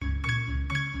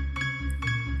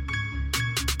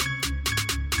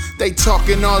They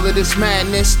talking all of this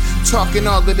madness, talking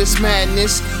all of this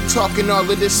madness, talking all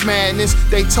of this madness.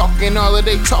 They talking all of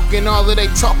this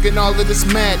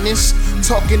madness,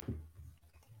 talking.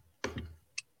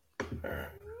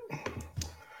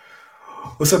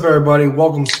 What's up, everybody?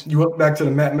 Welcome you back to the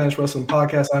Matt Madness Wrestling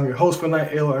Podcast. I'm your host for the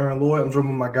night, Aaron Lloyd. I'm joined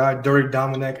with my guy, Dirty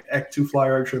Dominic, Act 2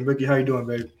 Flyer Extra. Vicky, how you doing,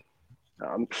 babe?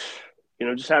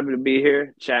 Just happy to be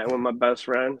here, chatting with my best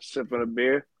friend, sipping a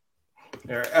beer.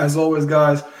 Yeah, as always,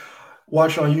 guys,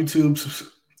 watch on YouTube.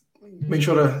 Make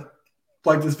sure to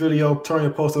like this video, turn on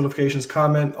your post notifications,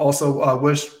 comment. Also,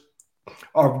 wish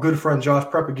our good friend Josh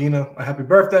Prepagina a happy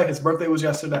birthday. His birthday was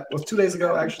 2 days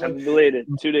ago, actually. Happy belated,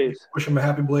 2 days. Wish him a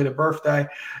happy belated birthday.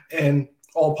 And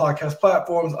all podcast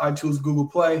platforms, iTunes, Google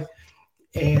Play.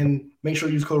 And make sure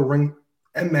you use code RING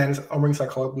and Madness on Ringside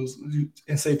Collectibles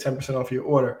and save 10% off your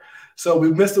order. So we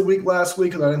missed a week last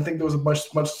week because I didn't think there was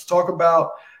much to talk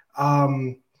about.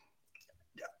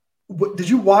 Did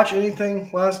you watch anything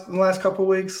in the last couple of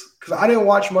weeks? Because I didn't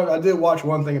watch much. I did watch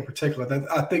one thing in particular that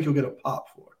I think you'll get a pop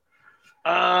for.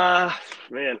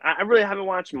 Man, I really haven't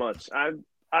watched much.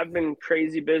 I've been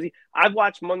crazy busy. I've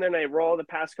watched Monday Night Raw the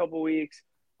past couple of weeks.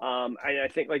 I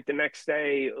think like the next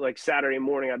day, like Saturday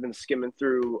morning, I've been skimming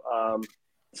through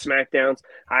SmackDowns.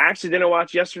 I actually didn't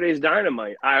watch yesterday's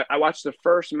Dynamite. I watched the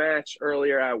first match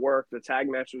earlier at work. The tag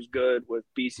match was good with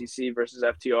BCC versus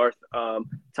FTR,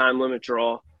 time limit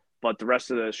draw. But the rest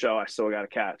of the show, I still got to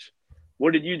catch.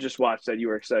 What did you just watch that you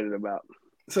were excited about?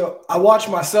 So I watched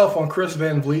myself on Chris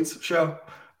Van Vliet's show.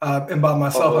 And by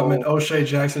myself, I meant O'Shea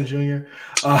Jackson Jr.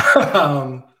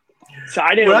 So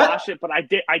I didn't watch it, but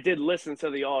I did listen to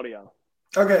the audio.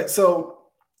 Okay, so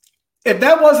if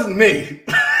that wasn't me,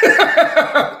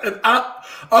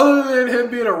 other than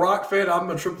him being a Rock fan, I'm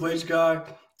a Triple H guy.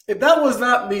 If that was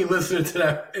not me listening to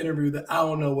that interview, then I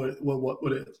don't know what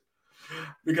it is.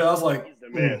 Because I was like,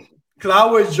 because I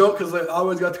always joke, because I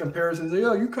always got the comparisons.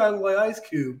 Like, you kind of like Ice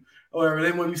Cube, or whatever.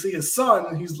 Then when we see his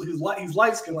son, he's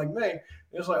light skinned like me.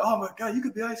 It's like, oh my God, you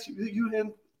could be Ice Cube. You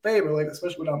him favor, like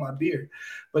especially without my beard.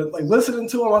 But like listening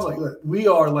to him, I was like, look, we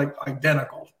are like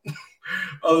identical.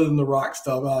 Other than the Rock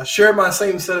stuff, share my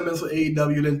same sentiments with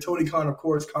AEW. Then Tony Khan, of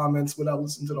course, comments without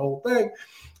listening to the whole thing.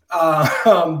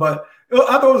 But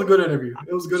I thought it was a good interview.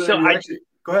 It was a good interview.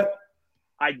 Go ahead.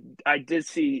 I did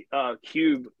see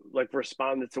Cube like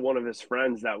responded to one of his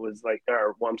friends that was like,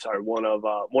 one of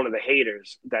the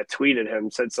haters that tweeted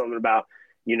him, said something about,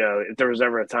 if there was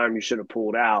ever a time you should have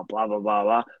pulled out, blah blah blah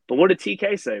blah. But what did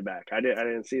TK say back? I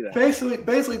didn't see that.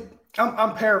 Basically,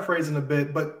 I'm paraphrasing a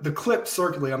bit, but the clip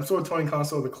circulated. I'm sure Tony Khan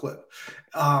saw the clip,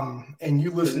 and you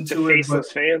listened to it.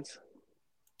 Faceless fans?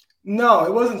 No,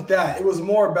 it wasn't that. It was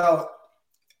more about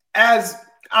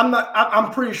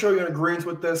I'm pretty sure you're in agreement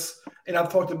with this. And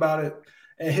I've talked about it.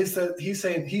 And he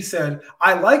said,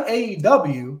 I like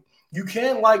AEW. You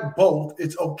can like both.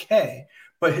 It's okay.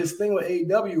 But his thing with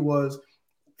AEW was,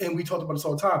 and we talked about this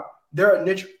all the time, they're a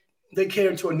niche. They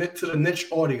cater to the niche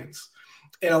audience.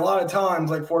 And a lot of times,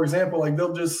 like for example, like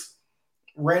they'll just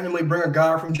randomly bring a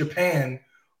guy from Japan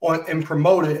on and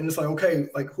promote it. And it's like, okay,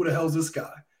 like who the hell is this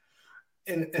guy?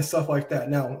 And stuff like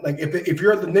that. Now, like if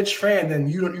you're the niche fan, then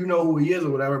you know who he is or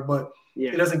whatever, but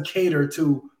it doesn't cater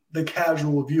to the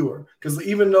casual viewer, because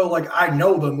even though like I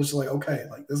know them, it's like, okay,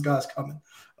 like this guy's coming,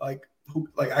 like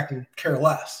I can care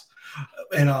less.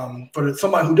 And for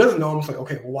somebody who doesn't know him, it's like,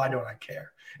 okay, well, why don't I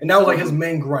care? And that was like his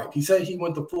main gripe. He said he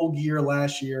went to Full Gear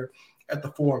last year at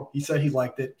the Forum. He said he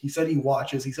liked it. He said he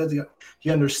watches. He says he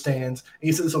understands. And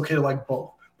he said it's okay to like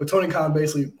both. But Tony Khan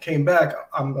basically came back.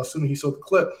 I'm assuming he saw the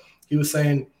clip. He was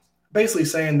basically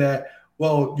saying that,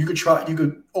 well, you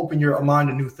could open your mind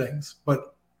to new things,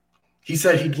 but he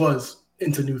said he was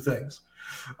into new things.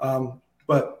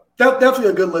 But definitely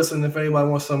a good listen if anybody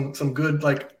wants some good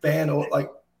like fan or like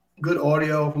good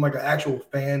audio from like an actual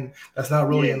fan that's not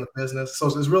really in the business. So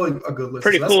it's really a good listen.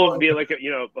 Pretty cool to be like a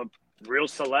real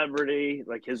celebrity,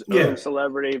 like his own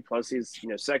celebrity, plus he's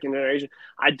second generation.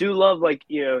 I do love like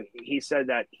he said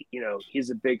that he's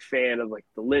a big fan of like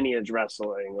the lineage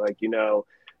wrestling, like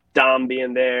Dom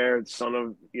being there, son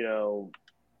of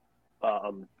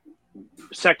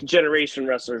second generation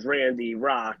wrestlers, Randy,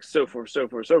 Rock, so forth,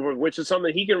 which is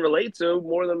something he can relate to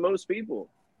more than most people.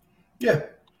 Yeah,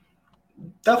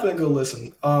 definitely a good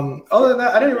listen. Other than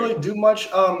that, I didn't really do much.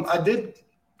 I'm a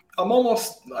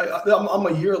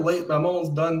year late, but I'm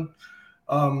almost done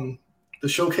the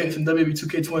showcase in WWE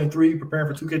 2K23, preparing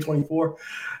for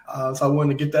 2K24. So I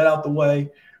wanted to get that out the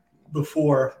way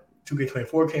before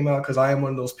 2K24 came out, because I am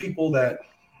one of those people that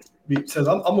says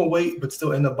I'm gonna wait, but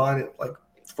still end up buying it like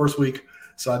first week.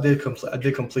 So I did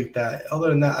complete that. Other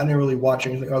than that, I didn't really watch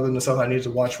anything other than the stuff I needed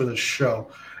to watch for the show.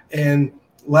 And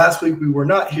last week we were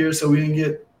not here, so we didn't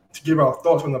get to give our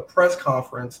thoughts on the press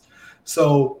conference.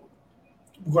 So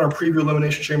we're going to preview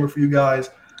Elimination Chamber for you guys.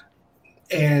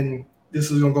 And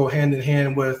this is going to go hand in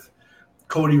hand with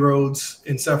Cody Rhodes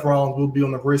and Seth Rollins will be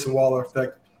on the Grayson Waller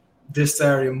effect this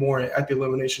Saturday morning at the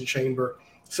Elimination Chamber.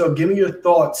 So give me your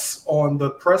thoughts on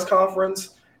the press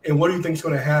conference and what do you think is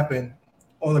going to happen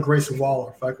on the Grayson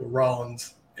Waller effect with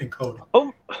Rollins and Cody.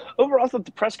 Overall, I thought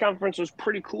the press conference was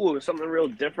pretty cool. It was something real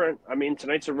different. I mean,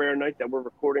 tonight's a rare night that we're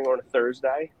recording on a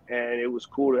Thursday, and it was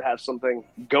cool to have something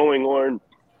going on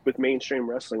with mainstream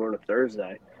wrestling on a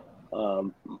Thursday.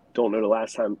 Don't know the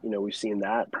last time, we've seen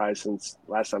that, probably since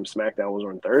last time SmackDown was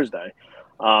on Thursday.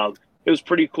 It was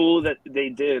pretty cool that they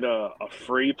did a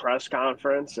free press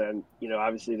conference, and,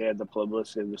 obviously they had the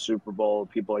publicity of the Super Bowl,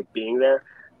 people like being there.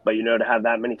 But, to have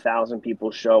that many thousand people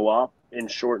show up in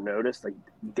short notice, like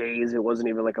days, it wasn't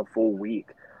even like a full week.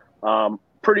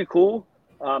 Pretty cool.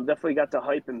 Definitely got to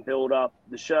hype and build up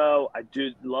the show. I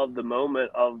do love the moment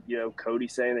of, Cody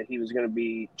saying that he was going to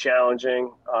be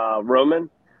challenging Roman.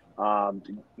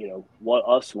 What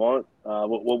us want,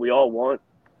 what we all want.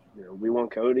 We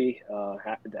want Cody.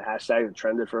 The hashtag that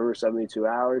trended for over 72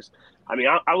 hours. I mean,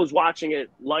 I was watching it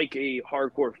like a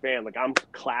hardcore fan. Like, I'm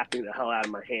clapping the hell out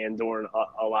of my hand during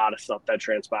a lot of stuff that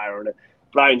transpired on it.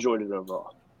 But I enjoyed it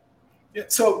overall. Yeah,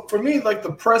 so for me, like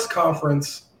the press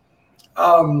conference,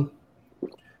 I'm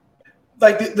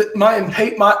very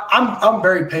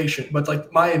patient,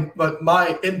 but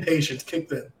my impatience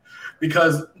kicked in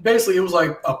because basically it was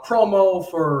like a promo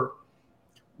for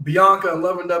Bianca and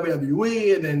loving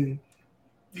WWE, and then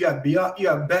you got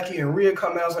Becky and Rhea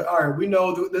coming out. I was like, all right, we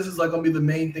know this is like gonna be the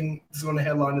main thing. This is gonna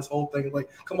headline this whole thing. Like,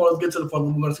 come on, let's get to the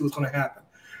fun. We're gonna see what's gonna happen.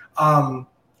 I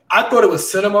thought it was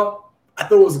cinema. I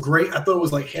thought it was great. I thought it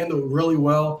was like handled really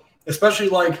well, especially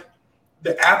like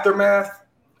the aftermath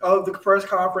of the press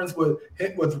conference with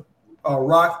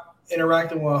Rock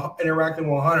interacting with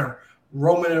Hunter,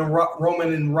 Roman and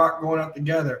Rock going out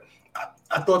together.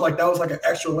 I thought like that was like an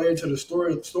extra layer to the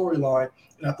storyline,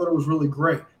 and I thought it was really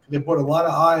great. They brought a lot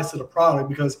of eyes to the product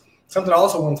because something I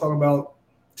also want to talk about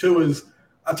too is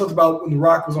I talked about when The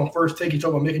Rock was on First Take, he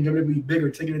talked about making WWE bigger,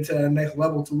 taking it to that next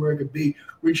level to where it could be,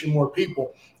 reaching more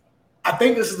people. I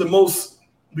think this is the most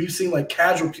we've seen like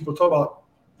casual people talk about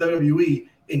WWE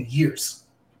in years.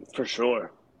 For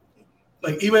sure.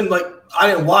 Like even like I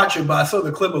didn't watch it, but I saw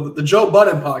the clip of the Joe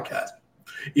Budden podcast.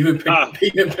 Even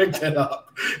picked it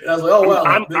up, and I was like, "Oh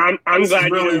wow!" I'm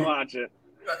glad you didn't watch it.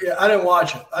 Yeah, I didn't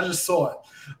watch it. I just saw it.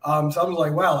 So I was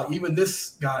like, "Wow!" Like even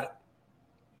this got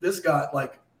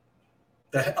like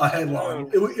a headline.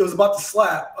 It was about to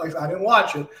slap. Like I didn't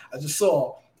watch it. I just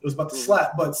saw it was about to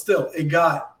slap, but still, it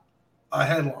got a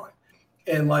headline.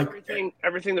 And like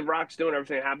everything the Rock's doing,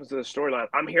 everything that happens to the storyline,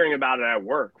 I'm hearing about it at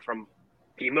work from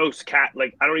the most I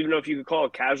don't even know if you could call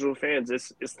it casual fans.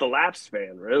 It's the lapsed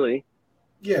fan, really.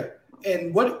 Yeah,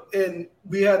 and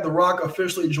we had The Rock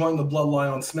officially join the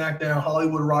Bloodline on SmackDown.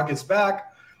 Hollywood Rock is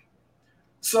back.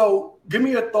 So, give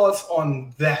me your thoughts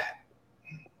on that.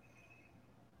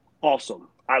 Awesome.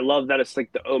 I love that it's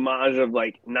like the homage of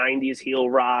like 90s heel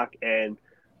Rock and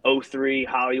 03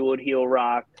 Hollywood heel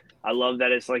Rock. I love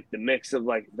that it's like the mix of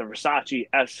like the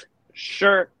Versace-esque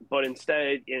shirt, but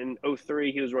instead in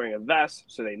 03 he was wearing a vest,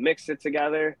 so they mixed it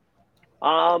together.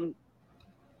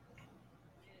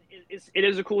 It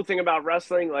is a cool thing about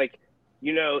wrestling. Like,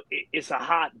 it's a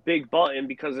hot, big button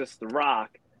because it's The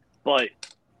Rock, but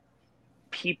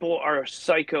people are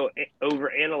psycho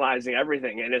over-analyzing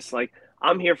everything. And it's like,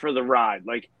 I'm here for the ride.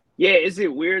 Like, yeah, is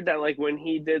it weird that, like, when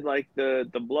he did, like, the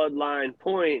bloodline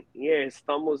point, yeah, his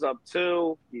thumb was up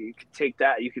too. You could take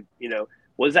that. You could,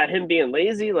 was that him being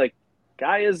lazy? Like,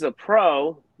 guy is a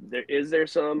pro. Is there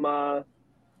some,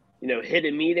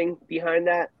 hidden meaning behind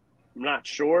that? I'm not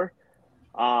sure.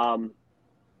 But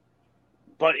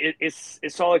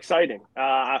it's all exciting.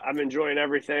 I'm enjoying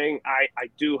everything. I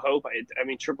do hope. I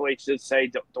mean, Triple H did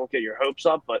say don't get your hopes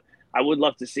up, but I would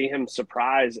love to see him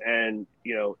surprise and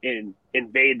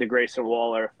invade the Grayson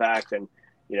Waller effect, and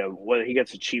whether he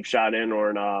gets a cheap shot in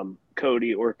or in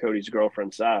Cody or Cody's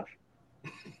girlfriend Seth.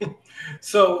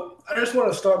 So I just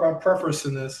want to start by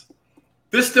prefacing this.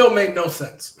 This still made no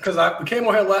sense because I came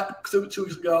on here 2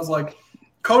 weeks ago. I was like,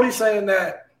 Cody saying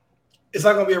that it's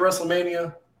not going to be a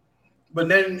WrestleMania, but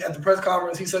then at the press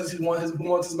conference he says he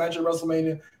wants his match at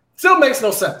WrestleMania. Still makes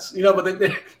no sense, but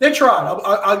they tried.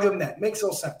 I'll give them that. Makes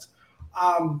no sense.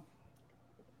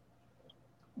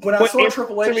 When I saw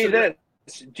Triple H,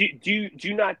 do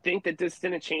you not think that this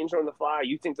didn't change on the fly?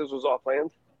 You think this was all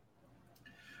planned?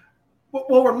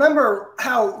 Well, remember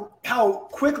how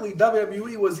quickly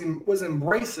WWE was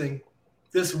embracing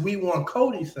this "We Want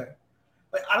Cody" thing.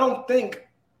 Like, I don't think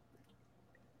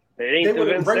they would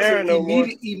embrace it no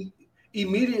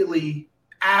immediately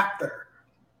after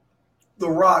The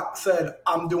Rock said,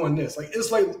 "I'm doing this." Like,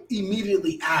 it's like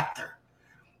immediately after.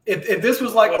 If this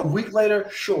was like a week later,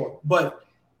 sure, but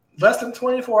less than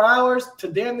 24 hours to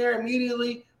damn near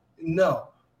immediately, no,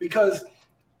 because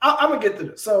I'm gonna get to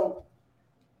this. So,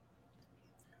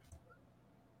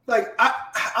 like,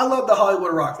 I love the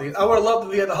Hollywood Rock theme. I would have loved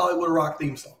if we had the Hollywood Rock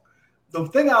theme song. The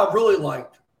thing I really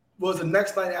liked was the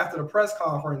next night after the press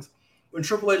conference when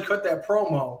Triple H cut that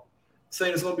promo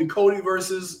saying it's going to be Cody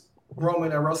versus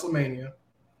Roman at WrestleMania.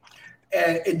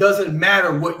 And it doesn't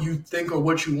matter what you think or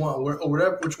what you want or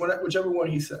whatever, whichever one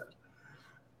he said.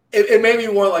 It made me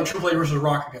want like Triple H versus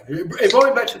Rock again. It brought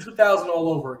me back to 2000 all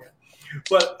over again.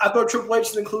 But I thought Triple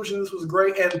H's inclusion in this was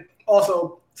great. And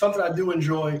also, something I do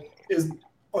enjoy is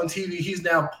on TV, he's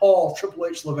now Paul Triple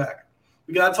H Levesque.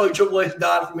 We got to tell you, Triple H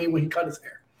died for me when he cut his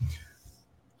hair.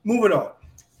 Moving on.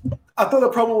 I thought the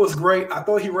promo was great. I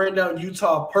thought he ran down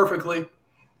Utah perfectly.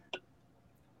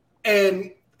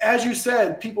 And as you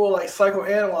said, people are like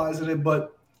psychoanalyzing it,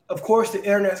 but of course the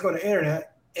internet's going to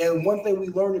internet. And one thing we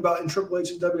learned about in Triple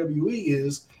H's WWE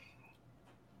is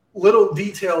little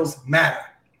details matter.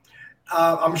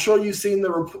 I'm sure you've seen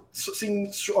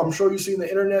I'm sure you've seen the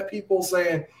internet people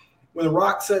saying when The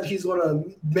Rock said he's going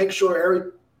to make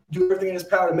sure do everything in his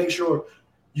power to make sure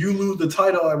you lose the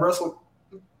title at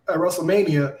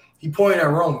WrestleMania, he pointed at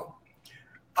Roman.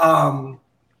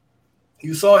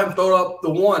 You saw him throw up the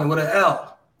one with an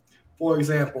L, for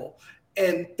example.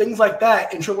 And things like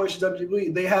that in Triple H's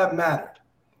WWE, they have mattered.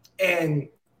 And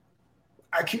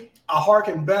I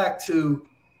harken back to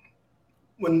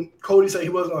when Cody said he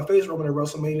wasn't going to face Roman at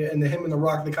WrestleMania, and then him and The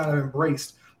Rock, they kind of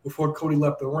embraced before Cody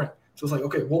left the ring. So it's like,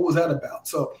 okay, what was that about?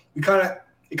 So it kind of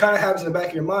happens in the back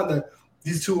of your mind that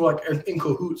these two are like in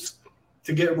cahoots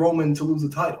to get Roman to lose the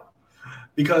title.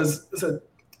 Because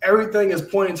everything is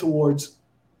pointing towards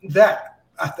that,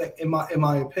 I think, in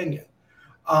my opinion.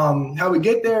 How we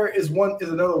get there is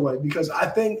another way, because I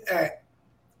think at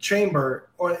Chamber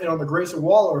and on the Grayson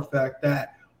Waller effect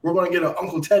that we're going to get an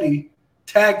Uncle Teddy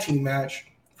tag team match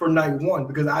for night one,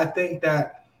 because I think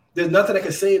that there's nothing that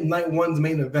can save night one's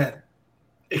main event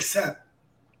except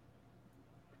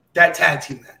that tag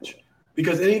team match,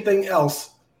 because anything else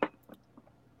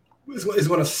is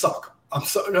going to suck. I'm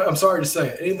sorry to say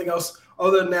it. Anything else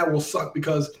other than that will suck,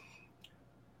 because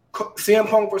CM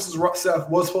Punk versus Seth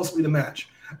was supposed to be the match.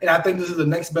 And I think this is the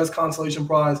next best consolation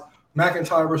prize.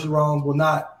 McIntyre versus Rollins will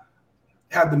not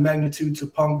have the magnitude to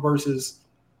Punk versus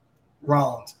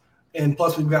Rollins. And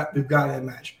plus, we've got that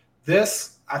match.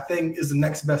 This, I think, is the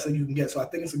next best that you can get. So I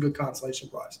think it's a good consolation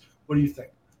prize. What do you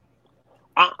think?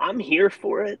 I'm here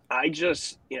for it. I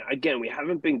just, again, we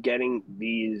haven't been getting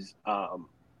these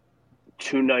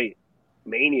 2-night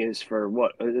manias for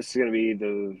what? This is going to be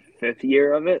the 5th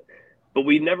year of it. But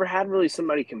we've never had really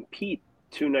somebody compete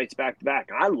 2 nights back to back.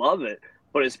 I love it,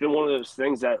 but it's been one of those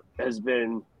things that has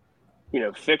been,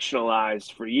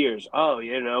 fictionalized for years. Oh,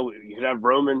 you could have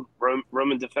Roman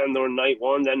defend on night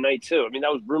 1, then night 2. I mean,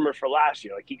 that was rumored for last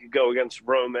year. Like, he could go against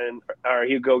Roman, or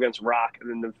he could go against Rock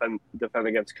and then defend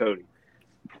against Cody.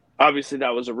 Obviously, that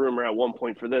was a rumor at one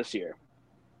point for this year.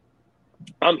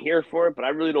 I'm here for it, but I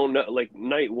really don't know. Like,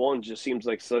 night 1 just seems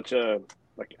like such a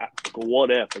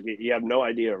what if? Like, you have no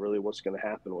idea really what's going to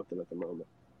happen with it at the moment.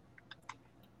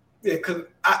 Yeah, because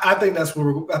I think that's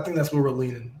where we're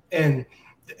leaning. And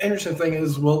the interesting thing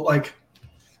is, well, like,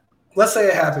 let's say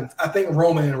it happens. I think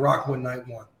Roman and Rock win night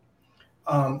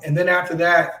 1, and then after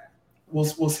that, we'll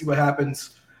see what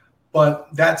happens. But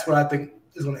that's what I think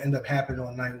is going to end up happening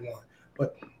on night 1.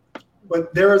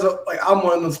 But there is I'm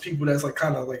one of those people that's like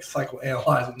kind of like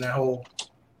psychoanalyzing that whole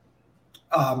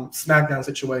SmackDown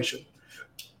situation,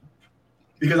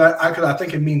 because I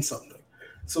think it means something.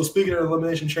 So speaking of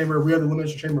Elimination Chamber, we have the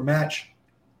Elimination Chamber match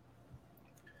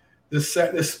this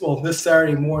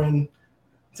Saturday morning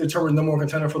to determine the number 1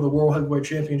 contender for the World Heavyweight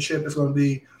Championship. It's going to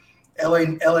be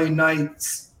LA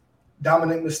Knights,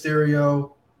 Dominic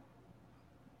Mysterio,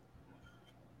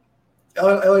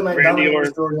 LA Knight, Dominic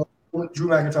Mysterio, Drew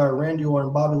McIntyre, Randy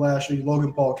Orton, Bobby Lashley,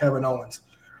 Logan Paul, Kevin Owens.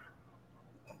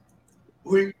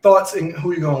 Thoughts and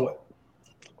who are you going with?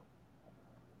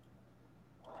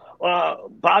 Well,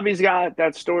 Bobby's got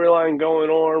that storyline going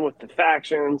on with the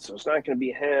factions, so it's not going to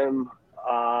be him.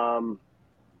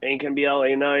 Ain't going to be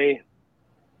LA Knight.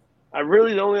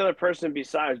 The only other person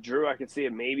besides Drew I could see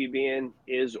it maybe being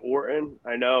is Orton.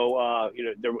 I know,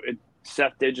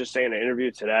 Seth did just say in an interview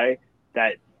today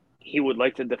that he would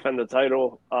like to defend the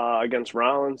title against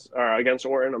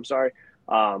Orton. I'm sorry.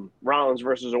 Rollins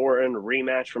versus Orton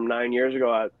rematch from 9 years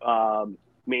ago at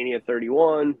Mania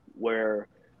 31, where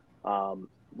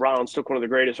Rollins took one of the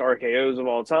greatest RKOs of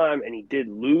all time, and he did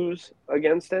lose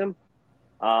against him.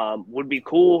 Would be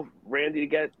cool, Randy, to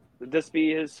get. Would this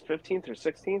be his 15th or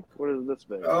 16th? What is this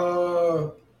be?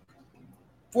 14th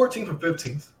or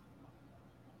 15th.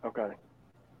 Okay.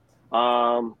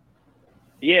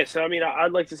 Yeah, so I mean,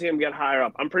 I'd like to see him get higher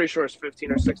up. I'm pretty sure it's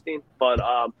 15 or 16, but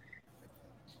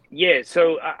yeah.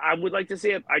 So I would like to see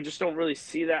it. I just don't really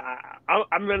see that.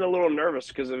 I'm been a little nervous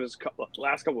because of his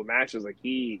last couple of matches. Like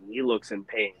he looks in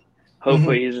pain.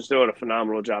 Hopefully, he's just doing a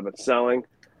phenomenal job at selling.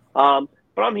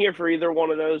 But I'm here for either one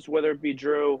of those, whether it be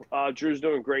Drew. Drew's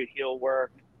doing great heel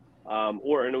work,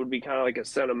 or it would be kind of like a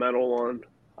sentimental one.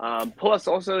 Plus,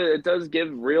 also, it does give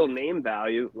real name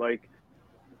value. Like,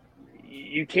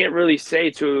 you can't really say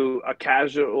to a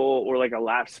casual or like a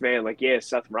lapsed fan, like, yeah,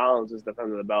 Seth Rollins is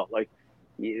defending the belt. Like,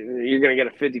 you're going to get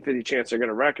a 50-50 chance they're going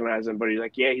to recognize him. But he's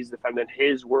like, yeah, he's defending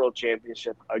his world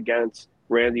championship against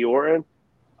Randy Orton.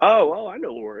 Oh, well, I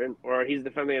know Orton. Or he's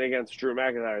defending it against Drew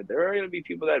McIntyre. There are going to be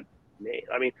people that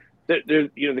I mean,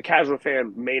 the casual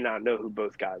fan may not know who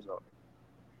both guys are.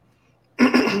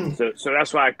 so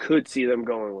that's why I could see them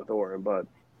going with Orton, but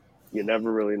you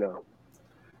never really know.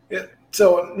 Yeah.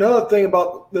 So another thing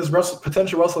about this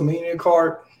potential WrestleMania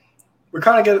card, we're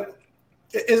kind of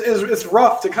it's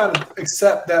rough to kind of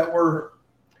accept that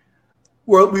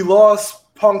we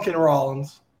lost Punk and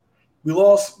Rollins, we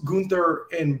lost Gunther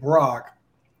and Brock,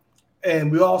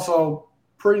 and we also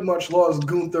pretty much lost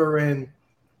Gunther and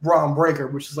Braun Breaker,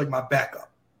 which is like my backup.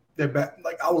 They're back.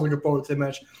 Like, I was looking forward to that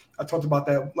match. I talked about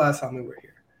that last time we were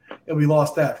here, and we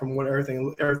lost that from what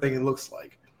everything it looks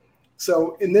like.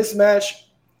 So in this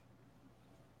match,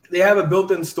 they have a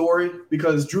built-in story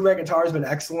because Drew McIntyre has been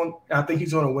excellent. And I think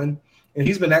he's going to win, and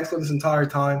he's been excellent this entire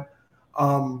time.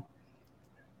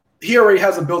 He already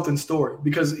has a built-in story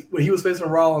because when he was facing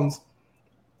Rollins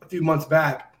a few months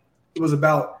back, it was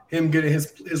about him getting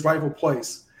his rightful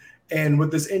place, and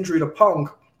with this injury to Punk.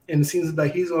 And it seems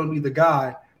like he's going to be the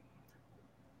guy.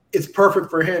 It's perfect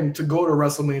for him to go to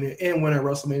WrestleMania and win at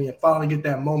WrestleMania and finally get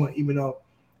that moment, even though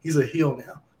he's a heel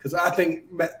now. Because I think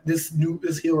this heel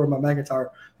by McIntyre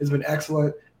has been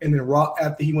excellent. And then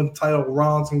after he won the title,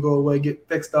 Rollins can go away, get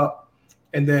fixed up,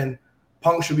 and then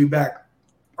Punk should be back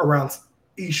around.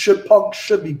 Punk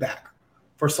should be back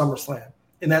for SummerSlam,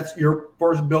 and that's your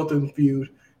first built-in feud.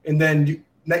 And then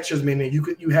next year's Mania,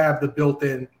 you have the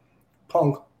built-in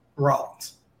Punk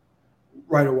Rollins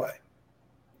right away.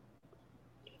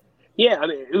 Yeah, I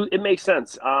mean, it makes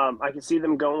sense. I can see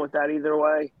them going with that either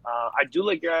way. I do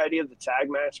like your idea of the tag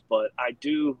match, but I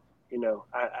do,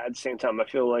 at the same time, I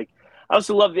feel like I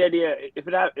also love the idea if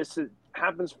it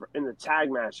happens in the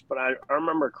tag match. But I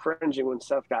remember cringing when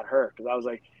Seth got hurt because I was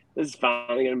like, this is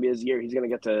finally going to be his year. He's going to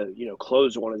get to,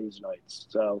 close one of these nights.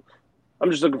 So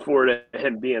I'm just looking forward to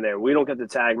him being there. We don't get the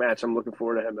tag match. I'm looking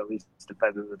forward to him at least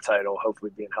defending the title,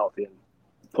 hopefully being healthy and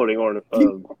putting on a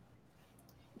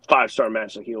 5-star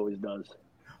match like he always does.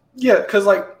 Yeah, because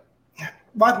like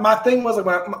my thing was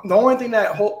like the only thing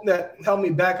that held me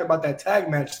back about that tag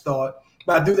match thought,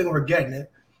 but I do think we're getting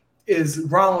it, is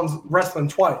Rollins wrestling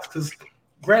twice. Because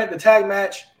granted, the tag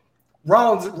match,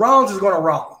 Rollins is going to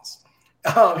Rollins.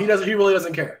 He really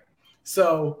doesn't care.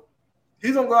 So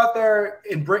he's gonna go out there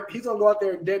and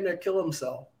damn near kill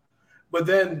himself. But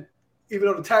then, even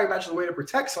though the tag match is a way to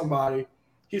protect somebody,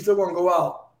 he's still gonna go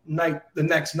out the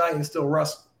next night and still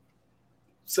wrestle.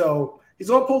 So he's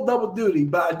gonna pull double duty.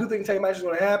 But I do think tag match is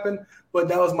gonna happen. But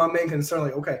that was my main concern.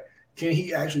 Like, okay, can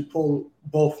he actually pull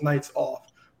both nights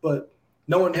off? But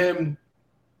knowing him,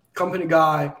 company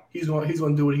guy, he's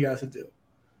gonna do what he has to do.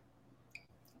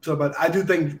 So, but I do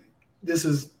think this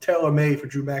is tailor-made for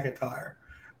Drew McIntyre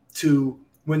to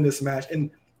win this match.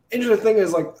 And interesting thing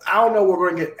is, like, I don't know what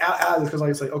we're going to get out of this because, like,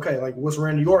 it's like, okay, like, what's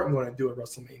Randy Orton going to do at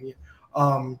WrestleMania?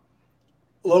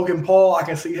 Logan Paul, I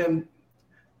can see him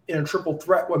in a triple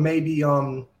threat with maybe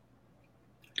LA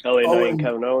Knight and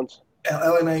Kevin Owens.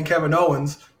 LA Knight and Kevin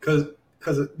Owens because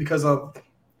of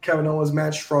Kevin Owens'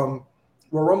 match from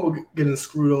Royal Rumble getting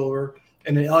screwed over,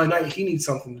 and then LA Knight, he needs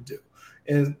something to do.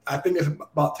 And I think it's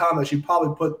about time that you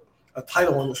probably put a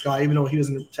title on this guy, even though he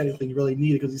doesn't technically really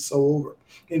need it because he's so over,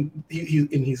 and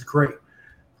he's great.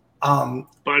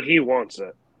 But he wants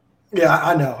it. Yeah,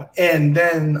 I know. And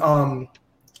then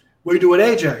we do it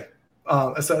AJ,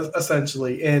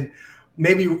 essentially, and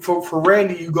maybe for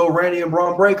Randy, you go Randy and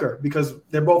Braun Breaker because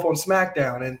they're both on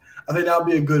SmackDown, and I think that would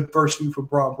be a good first feud for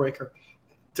Braun Breaker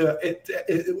to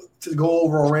go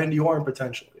over on Randy Orton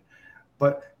potentially.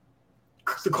 But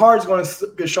the card's going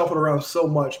to get shuffled around so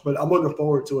much, but I'm looking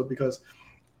forward to it because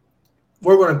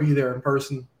we're going to be there in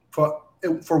person for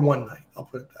one night. I'll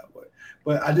put it that way.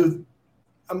 But I'm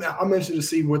interested to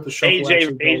see what the show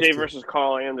AJ versus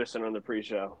Carl Anderson on the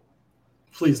pre-show.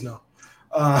 Please no.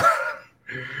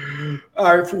 All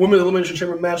right, for Women's Elimination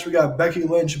Chamber match, we got Becky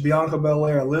Lynch, Bianca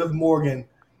Belair, Liv Morgan,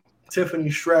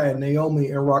 Tiffany Stratton,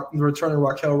 Naomi, and returning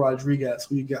Raquel Rodriguez.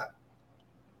 Who you got?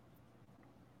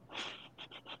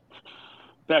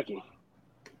 Becky.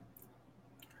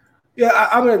 Yeah,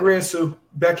 I'm in agreement, Sue.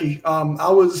 Becky.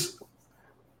 I was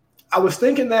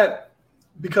thinking that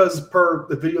because per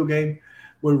the video game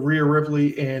with Rhea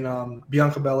Ripley and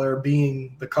Bianca Belair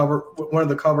being the cover, one of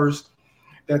the covers,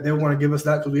 that they want to give us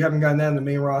that because we haven't gotten that in the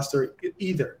main roster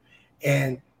either.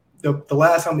 And the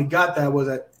last time we got that was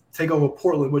at TakeOver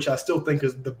Portland, which I still think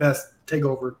is the best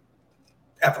TakeOver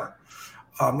ever.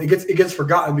 It gets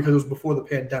forgotten because it was before the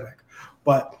pandemic,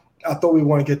 but I thought we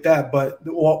want to get that. But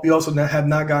we also have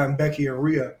not gotten Becky and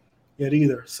Rhea yet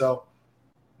either. So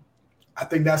I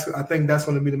think that's going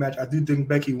to be the match. I do think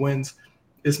Becky wins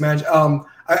this match.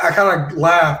 I kind of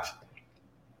laughed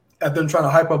at them trying to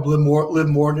hype up Liv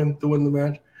Morgan to win the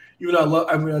match. Even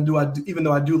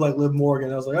though I do like Liv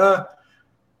Morgan, I was like,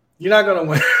 you're not gonna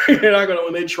win. You're not gonna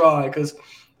win. They try because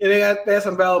they had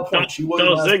some valid points. She was the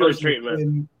last Ziggler person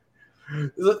treatment.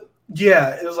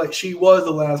 It was like she was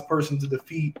the last person to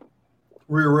defeat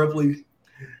Rhea Ripley,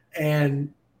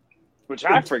 and which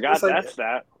I forgot like, that's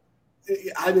that.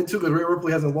 I did too because Rhea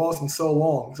Ripley hasn't lost in so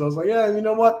long. So I was like, yeah, you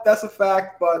know what? That's a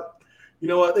fact, but. You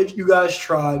know what? You guys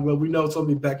tried, but we know it's going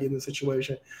to be Becky in this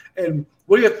situation. And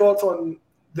what are your thoughts on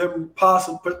them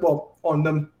possibly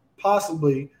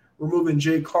removing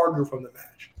Jade Cargill from the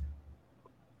match?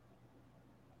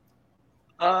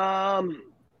 I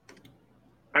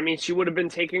mean, she would have been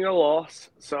taking a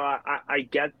loss, so I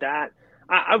get that.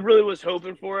 I really was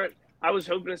hoping for it. I was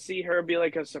hoping to see her be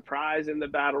like a surprise in the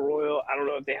Battle Royal. I don't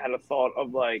know if they had a thought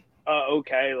of like,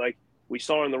 okay, like, we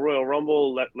saw her in the Royal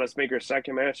Rumble. Let's make her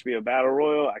second match be a Battle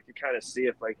Royal. I could kind of see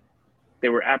if like they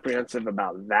were apprehensive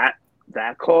about that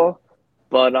call,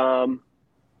 but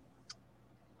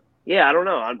yeah, I don't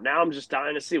know. I'm just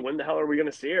dying to see when the hell are we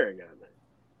going to see her again.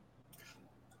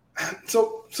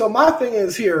 So my thing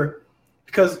is here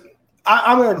because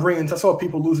I'm in agreement. I saw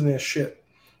people losing their shit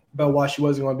about why she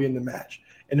wasn't going to be in the match,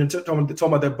 and then talking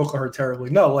about that booking her terribly.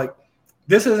 No, like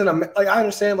this isn't I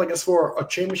understand like it's for a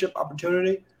championship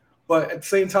opportunity. But at the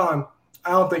same time,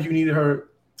 I don't think you needed her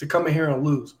to come in here and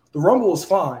lose. The Rumble was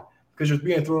fine because she was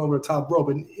being thrown over the top rope.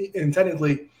 And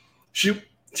technically, she was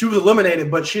eliminated,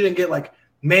 but she didn't get, like,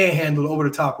 manhandled over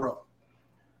the top rope.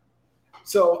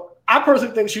 So I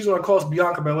personally think she's going to cost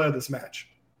Bianca Belair this match.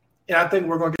 And I think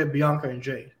we're going to get Bianca and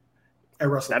Jade at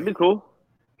WrestleMania. That'd be cool.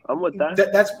 I'm with that.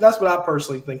 That's what I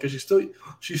personally think because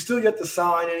she's still yet to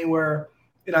sign anywhere.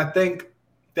 And I think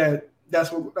that's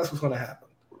what's going to happen.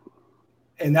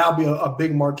 And that'll be a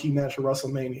big marquee match for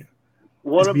WrestleMania.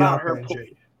 What about her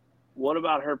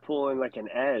pulling like an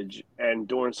Edge and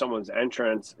during someone's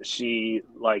entrance, she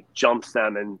like jumps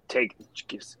them and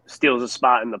steals a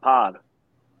spot in the pod?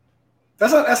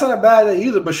 That's not a bad idea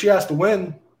either, but she has to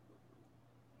win.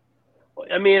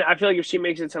 I mean, I feel like if she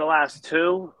makes it to the last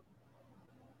two,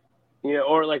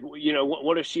 or like,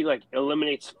 what if she like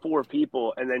eliminates 4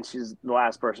 people and then she's the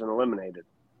last person eliminated?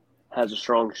 Has a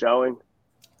strong showing.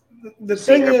 The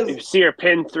thing is, you see her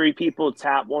pin 3 people,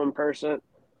 tap 1 person.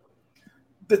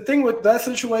 The thing with that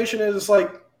situation is, it's like,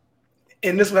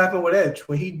 and this what happened with Edge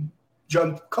when he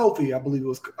jumped Kofi. I believe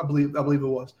it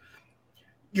was.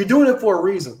 You're doing it for a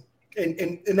reason, and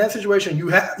in that situation, you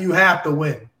have to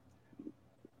win.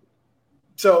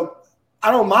 So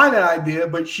I don't mind that idea,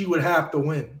 but she would have to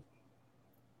win.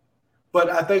 But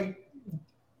I think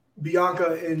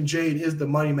Bianca and Jade is the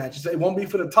money match. It won't be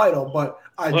for the title, but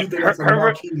I do think that's a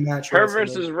marquee match. Her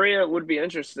versus Rhea would be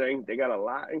interesting. They got a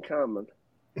lot in common.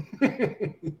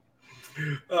 Speaking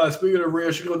of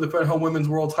Rhea, she's going to defend her women's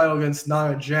world title against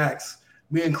Nia Jax.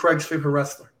 Me and Craig's favorite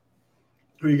wrestler.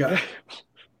 Who you got?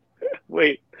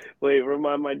 Wait.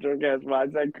 Remind my drunk ass. Why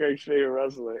is that Craig's favorite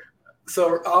wrestler?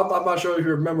 So I'm not sure if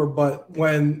you remember, but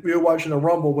when we were watching the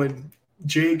Rumble, when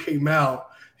Jade came out,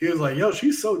 he was like, yo,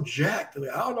 she's so jacked. Like,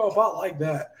 I don't know if I like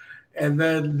that. And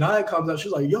then Nia comes out,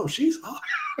 she's like, yo, she's hot.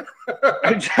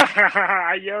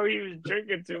 Yo, he was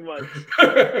drinking too much.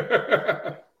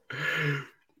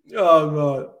 Oh,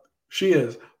 God. She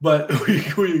is. But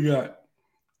who you got?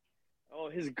 Oh,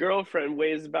 his girlfriend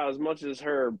weighs about as much as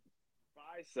her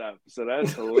bicep, so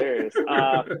that's hilarious.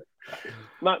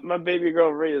 My baby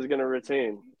girl Rhea is going to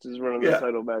retain. Just running the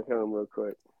title back home real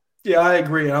quick. Yeah, I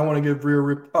agree, and I want to give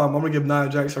I'm going to give Nia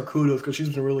Jax her kudos because she's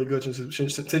been really good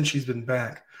since she's been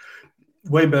back.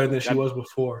 Way better than she was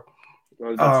before. I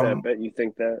was about to say, I bet you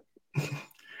think that.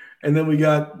 And then we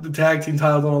got the tag team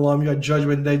titles on the line. We got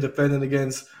Judgment Day defending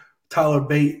against Tyler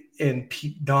Bate and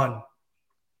Pete Dunne.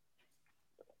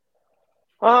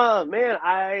 Oh, man,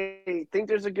 I think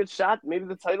there's a good shot. Maybe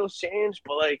the titles change,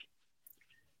 but, like,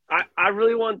 I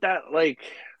really want that, like,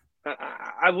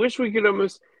 I wish we could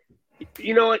almost –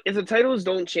 you know what? If the titles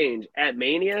don't change at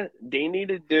Mania, they need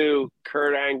to do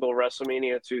Kurt Angle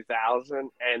WrestleMania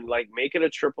 2000 and like make it a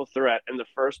triple threat. And the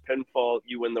first pinfall,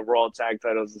 you win the Raw tag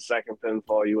titles. The second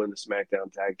pinfall, you win the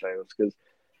SmackDown tag titles. Because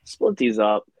split these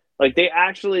up. Like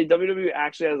WWE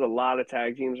actually has a lot of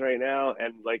tag teams right now,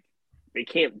 and like they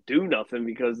can't do nothing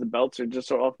because the belts are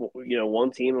just off,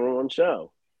 one team or one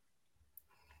show.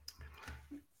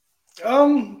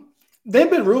 They've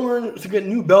been rumored to get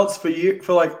new belts for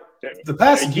like the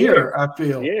past year, I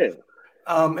feel. Yeah.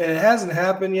 And it hasn't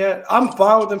happened yet. I'm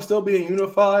fine with them still being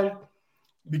unified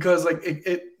because like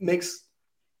it makes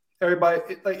everybody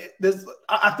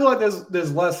I feel like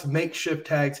there's less makeshift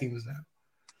tag teams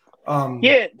now.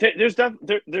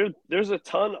 There's a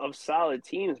ton of solid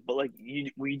teams, but like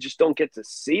we just don't get to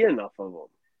see enough of them.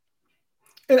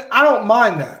 And I don't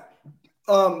mind that.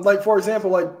 Like for example,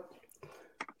 like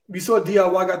we saw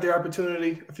DIY got their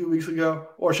opportunity a few weeks ago,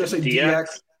 or should I say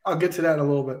DX? I'll get to that in a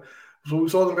little bit. So we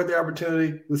saw them get the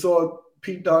opportunity. We saw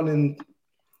Pete Dunne and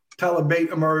Tyler Bate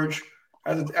emerge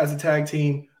as a tag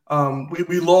team.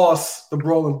 We lost the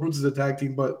Brawling Brutes as a tag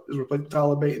team, but it was replaced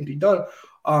Tyler Bate and Pete Dunne.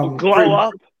 Glow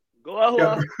up.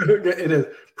 It is.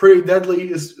 Pretty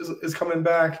Deadly is coming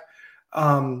back.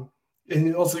 And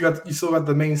also you still got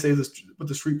the mainstays with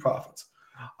the Street Profits.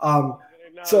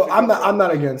 So I'm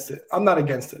not against it. I'm not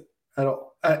against it at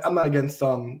all. I'm not against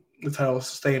the titles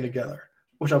staying together,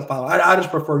 which I'm fine. I just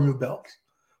prefer new belts,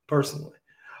 personally.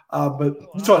 But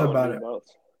you talked about it.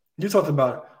 You talked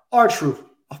about it. R-Truth,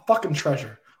 a fucking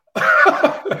treasure.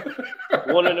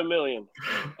 1 in a million.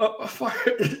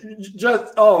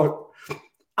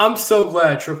 I'm so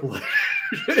glad Triple H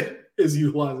is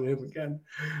utilizing him again.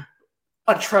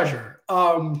 A treasure.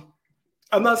 I'm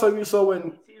not sure you saw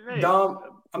when Dom.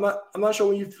 I'm not sure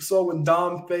when you saw when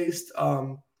Dom faced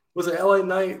was it LA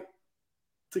Knight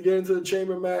to get into the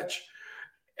chamber match,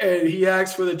 and he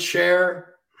asked for the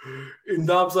chair, and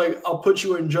Dom's like, "I'll put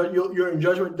you in you're in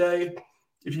Judgment Day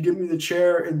if you give me the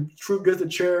chair." And Truth gets the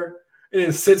chair and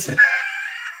then sits in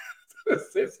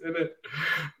it.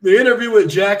 The interview with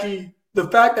Jackie, the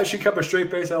fact that she kept a straight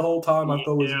face that whole time, I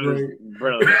thought was great.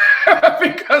 Brilliant.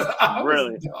 Because I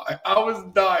was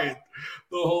dying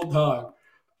the whole time,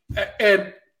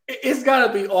 and it's got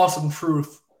to be awesome.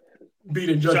 Truth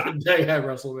beating Judgment Day at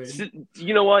WrestleMania.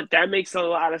 You know what? That makes a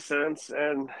lot of sense,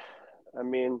 and I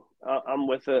mean, I'm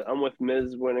with it. I'm with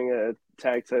Miz winning a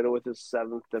tag title with his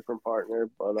 7th different partner,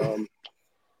 but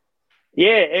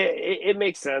yeah, it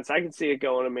makes sense. I can see it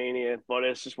going to Mania, but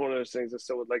it's just one of those things I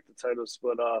still would like the title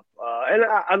split up. And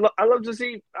I love to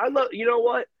see. You know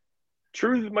what?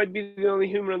 Truth might be the only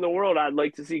human in the world I'd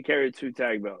like to see carry 2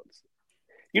 tag belts.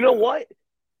 You know what?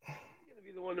 He's gonna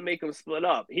be the one to make them split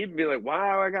up. He'd be like,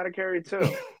 "Wow, I got to carry 2."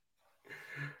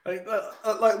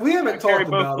 like we haven't talked carry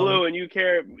about both blue, and you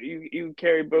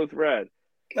carry both red.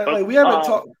 Like we haven't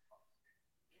talked.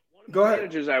 One of Go the ahead.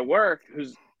 managers at work,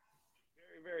 who's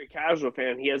very casual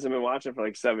fan, he hasn't been watching for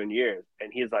like 7 years,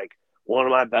 and he's like, one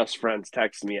of my best friends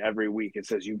texts me every week and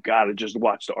says, "You gotta just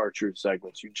watch the R-Truth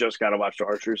segments. You just gotta watch the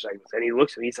R-Truth segments." And he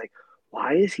looks at me, he's like,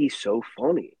 "Why is he so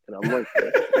funny?" And I'm like,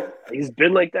 he's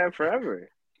been like that forever.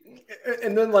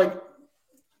 And then like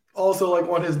also like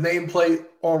on his nameplate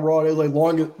on Raw, it was like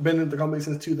longest been in the company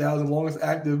since 2000, longest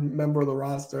active member of the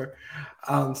roster.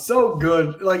 So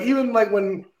good. Like even like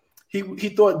when he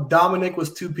thought Dominic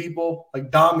was 2 people,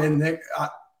 like Dom and Nick.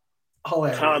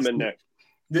 Hilarious. Tom and Nick.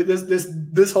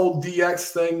 This whole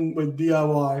DX thing with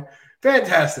DIY,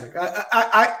 fantastic.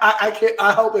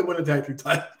 I hope they win a tag team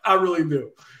title. I really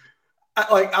do.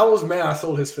 I was mad I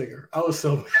sold his figure. I was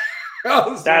so mad.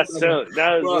 That's so.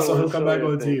 That was so he'll come back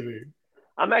on TV.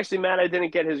 I'm actually mad I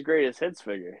didn't get his greatest hits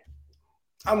figure.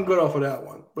 I'm good off of that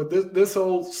one, but this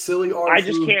whole silly art. I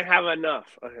just can't have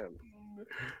enough of him.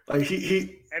 Like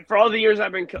he and for all the years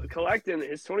I've been collecting,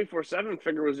 his 24/7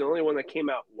 figure was the only one that came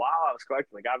out while I was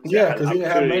collecting. Like obviously, because he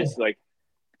didn't have many. Like,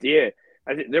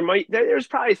 I think there's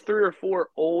probably 3 or 4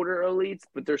 older elites,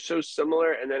 but they're so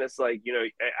similar. And then it's like,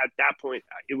 at that point,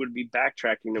 it would be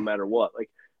backtracking no matter what. Like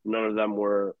none of them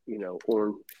were,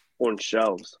 on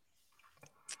shelves.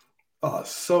 Oh,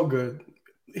 so good.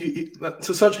 He's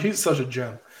such a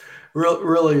gem.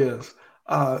 Really is.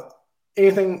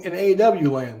 Anything in AEW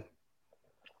land?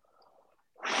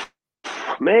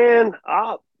 Man,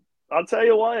 I'll tell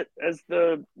you what, as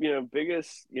the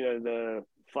biggest, the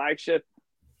flagship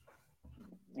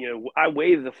I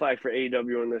wave the flag for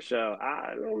AEW on this show.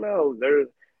 I don't know.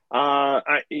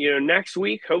 Next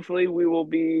week, hopefully we will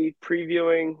be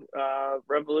previewing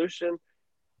Revolution,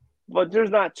 but there's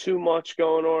not too much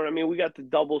going on. I mean, we got the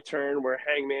double turn where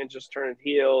Hangman just turned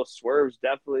heel. Swerve's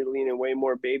definitely leaning way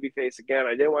more babyface again.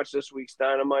 I didn't watch this week's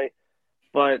Dynamite,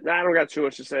 but I don't got too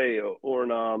much to say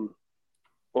on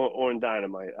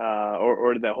Dynamite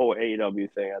or the whole AEW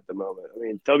thing at the moment. I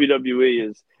mean,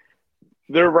 WWE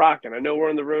they're rocking. I know we're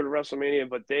on the road to WrestleMania,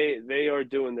 but they are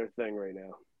doing their thing right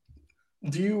now.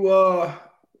 Do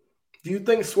you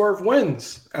think Swerve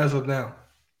wins as of now?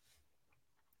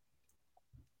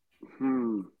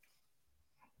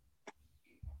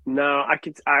 No,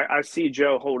 I see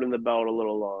Joe holding the belt a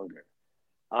little longer.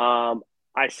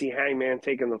 I see Hangman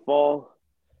taking the fall,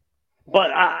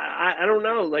 but I don't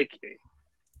know. Like,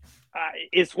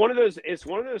 it's one of those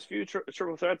few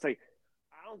triple threats. Like,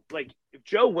 I don't like if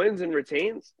Joe wins and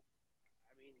retains.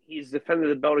 I mean, he's defended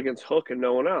the belt against Hook and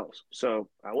no one else, so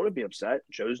I wouldn't be upset.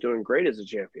 Joe's doing great as a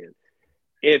champion.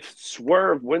 If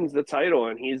Swerve wins the title,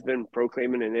 and he's been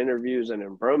proclaiming in interviews and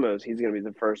in promos, he's going to be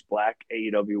the first Black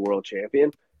AEW World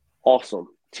Champion. Awesome.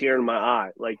 Tear in my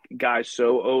eye. Like, guy's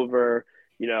so over.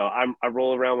 I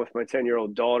roll around with my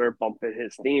 10-year-old daughter, bumping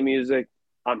his theme music.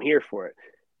 I'm here for it.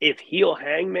 If heel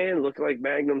Hangman, looking like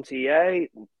Magnum TA,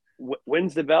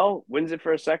 wins the belt, wins it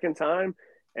for a second time,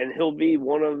 and he'll be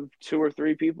one of 2 or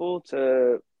 3 people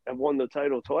to have won the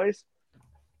title twice,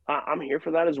 I'm here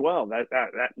for that as well.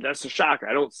 That's a shocker.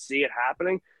 I don't see it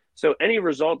happening. So any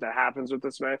result that happens with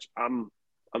this match, I'm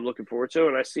looking forward to,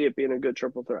 and I see it being a good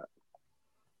triple threat.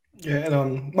 Yeah,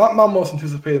 and my most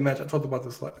anticipated match, I talked about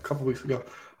this like a couple weeks ago,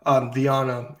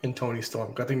 Deonna and Toni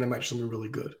Storm. I think that match is going to be really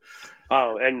good.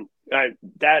 Oh, and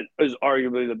that is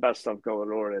arguably the best stuff going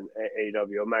on in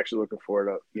AEW. I'm actually looking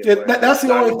forward to it. That's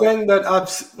the only thing that I've,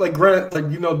 like, granted, like,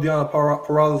 Deonna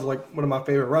Purrazzo is like one of my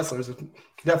favorite wrestlers. It's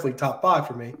definitely top 5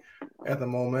 for me at the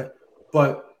moment.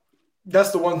 But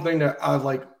that's the one thing that I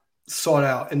like sought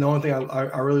out, and the only thing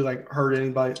I really like heard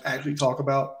anybody actually talk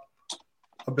about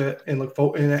a bit and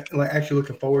actually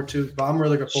looking forward to. But I'm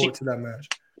really looking forward to that match.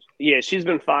 Yeah, she's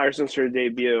been fired since her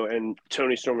debut, and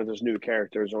Toni Storm with those new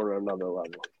characters on another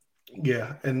level.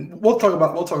 Yeah, and we'll talk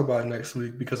about it next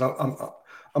week because I'm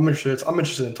interested. I'm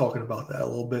interested in talking about that a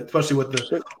little bit, especially with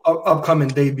the upcoming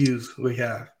debuts we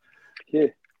have. Yeah,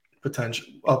 potential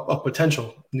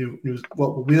new.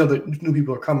 Well, we know that new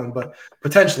people are coming, but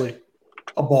potentially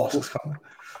a boss is coming.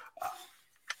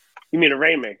 You mean a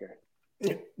Rainmaker?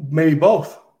 Yeah, maybe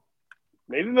both.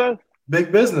 Maybe both.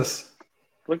 Big business.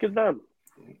 Look at them.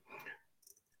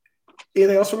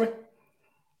 Anything else for me? I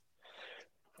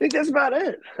think that's about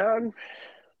it. I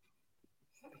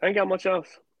ain't got much else.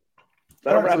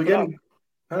 That'll wrap it up.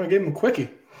 I gave him a quickie.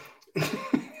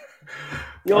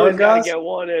 You always got to get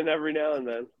one in every now and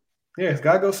then. Yeah, it's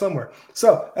got to go somewhere.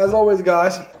 So, as always,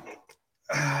 guys,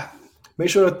 make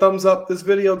sure to thumbs up this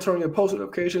video, turn on your post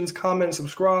notifications, comment,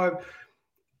 subscribe.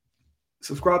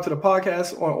 Subscribe to the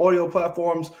podcast on audio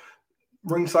platforms.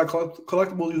 Ringside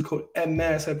Collectibles, use code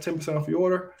MMAS, have 10% off your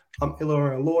order. I'm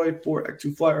Ilorian Lloyd for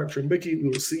X2 Flyer, Trimbicki. We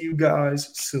will see you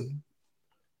guys soon.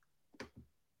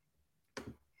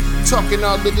 Talking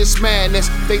all of this madness,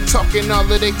 they talking all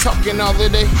of they.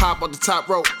 Hop on the top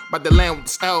rope, about to land with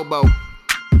this elbow.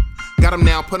 Got him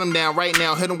now, put him down right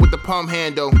now, hit him with the palm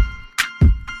handle.